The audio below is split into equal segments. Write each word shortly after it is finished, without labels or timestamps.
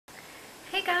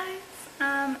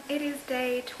It is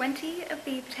day 20 of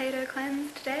the potato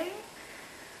cleanse today.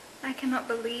 I cannot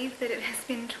believe that it has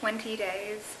been 20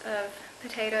 days of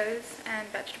potatoes and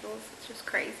vegetables. It's just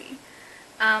crazy.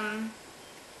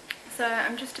 So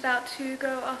I'm just about to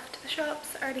go off to the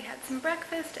shops. I already had some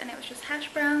breakfast and it was just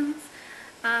hash browns.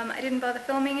 I didn't bother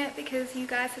filming it because you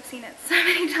guys have seen it so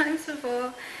many times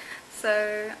before,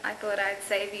 so I thought I'd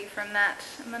save you from that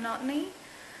monotony.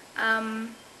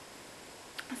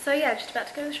 So yeah, just about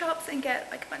to go to the shops and get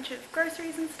like a bunch of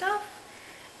groceries and stuff,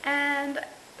 and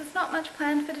there's not much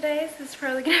planned for today, so this is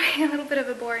probably going to be a little bit of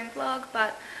a boring vlog,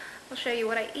 but I'll show you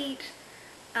what I eat.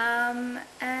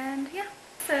 And yeah,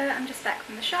 so I'm just back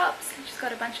from the shops. I just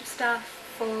got a bunch of stuff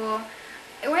for,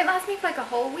 it won't last me for like a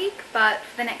whole week, but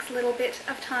for the next little bit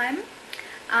of time.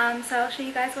 So I'll show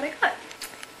you guys what I got.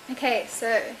 Okay,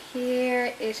 so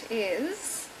here it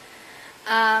is.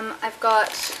 I've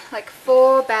got like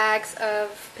 4 bags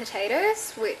of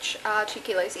potatoes, which are 2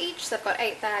 kilos each, so I've got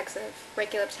 8 bags of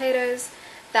regular potatoes,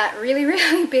 that really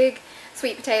big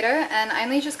sweet potato, and I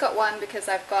only just got one because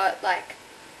I've got like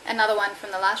another one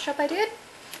from the last shop I did.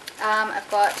 I've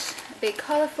got a big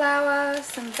cauliflower,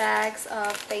 some bags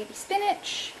of baby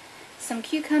spinach, some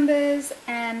cucumbers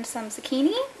and some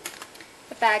zucchini,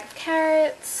 a bag of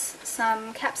carrots,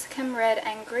 some capsicum red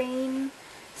and green,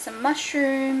 some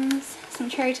mushrooms, some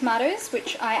cherry tomatoes,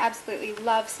 which I absolutely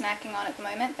love snacking on at the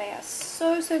moment. They are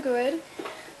so good.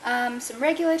 Some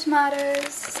regular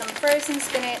tomatoes, some frozen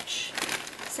spinach,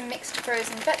 some mixed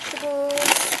frozen vegetables,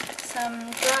 some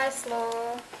dry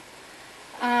slaw,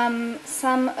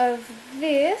 some of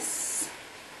this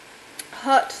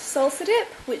hot salsa dip,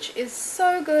 which is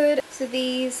so good. So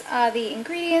these are the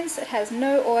ingredients. It has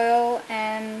no oil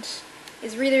and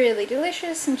is really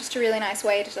delicious, and just a really nice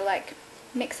way to like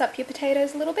mix up your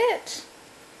potatoes a little bit.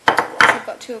 So I've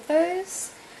got 2 of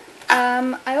those.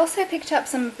 I also picked up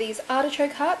some of these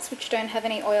artichoke hearts, which don't have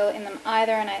any oil in them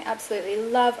either, and I absolutely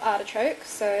love artichoke,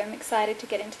 so I'm excited to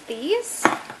get into these.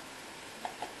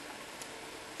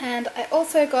 And I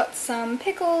also got some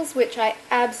pickles, which I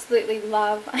absolutely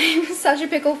love. I'm such a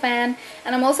pickle fan,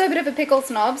 and I'm also a bit of a pickle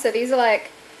snob, so these are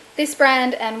like this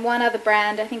brand and one other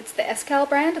brand, I think it's the Escal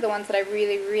brand, are the ones that I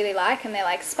really like, and they're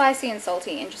like spicy and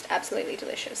salty and just absolutely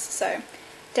delicious. So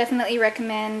definitely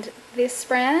recommend this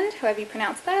brand, however you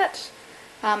pronounce that.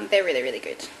 They're really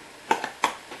good.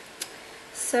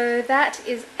 So that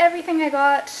is everything I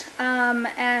got,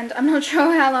 and I'm not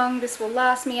sure how long this will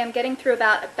last me. I'm getting through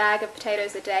about a bag of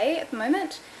potatoes a day at the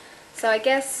moment, so I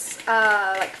guess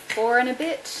like 4 and a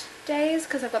bit days,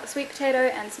 because I've got the sweet potato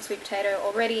and some sweet potato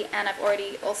already, and I've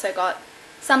already also got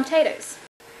some potatoes.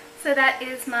 So that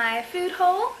is my food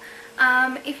haul.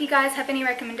 If you guys have any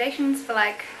recommendations for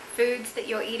like foods that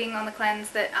you're eating on the cleanse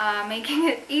that are making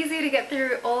it easy to get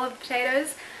through all of the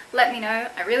potatoes, let me know.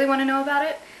 I really want to know about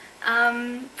it.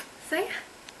 So yeah.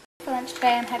 For lunch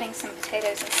today I'm having some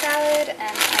potatoes and salad,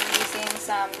 and I'm using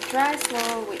some dry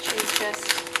slaw, which is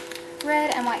just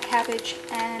red and white cabbage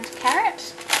and carrot,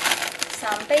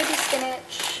 some baby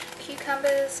spinach,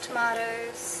 cucumbers,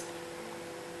 tomatoes,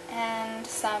 and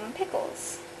some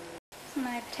pickles. So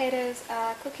my potatoes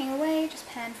are cooking away, just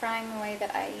pan frying the way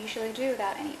that I usually do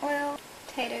without any oil.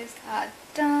 Potatoes are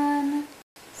done.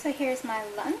 So here's my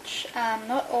lunch.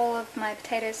 Not all of my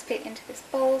potatoes fit into this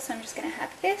bowl, so I'm just going to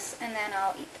have this and then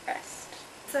I'll eat the rest.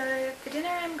 So for dinner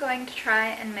I'm going to try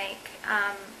and make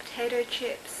potato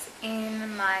chips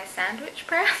in my sandwich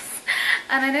press.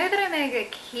 And I know that I make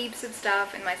like heaps of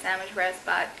stuff in my sandwich press,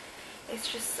 but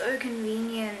it's just so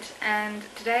convenient. And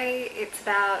today it's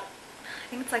about, I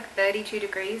think it's like 32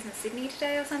 degrees in Sydney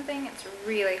today or something. It's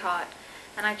really hot,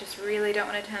 and I just really don't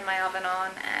want to turn my oven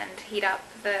on and heat up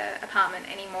the apartment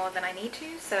any more than I need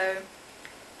to, so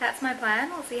that's my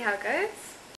plan. We'll see how it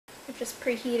goes. I've just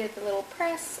preheated the little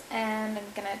press, and I'm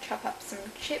going to chop up some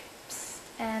chips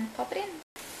and pop it in.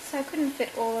 So I couldn't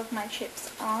fit all of my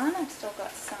chips on. I've still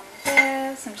got some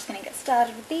there, so I'm just going to get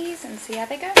started with these and see how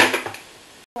they go.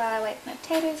 While I wait for my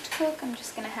potatoes to cook, I'm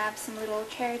just going to have some little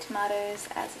cherry tomatoes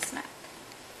as a snack.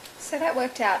 So that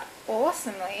worked out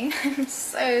awesomely. I'm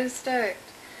so stoked.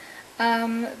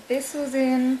 This was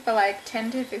in for like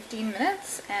 10 to 15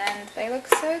 minutes and they look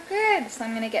so good. So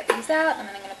I'm going to get these out and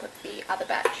then I'm going to put the other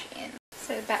batch in.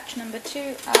 So batch number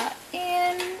 2 are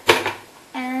in,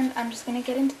 and I'm just going to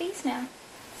get into these now.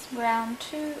 It's round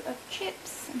 2 of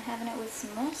chips and having it with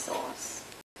some more sauce.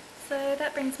 So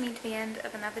that brings me to the end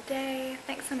of another day.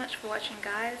 Thanks so much for watching,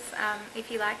 guys.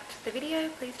 If you liked the video,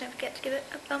 please don't forget to give it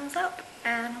a thumbs up,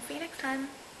 and I'll see you next time.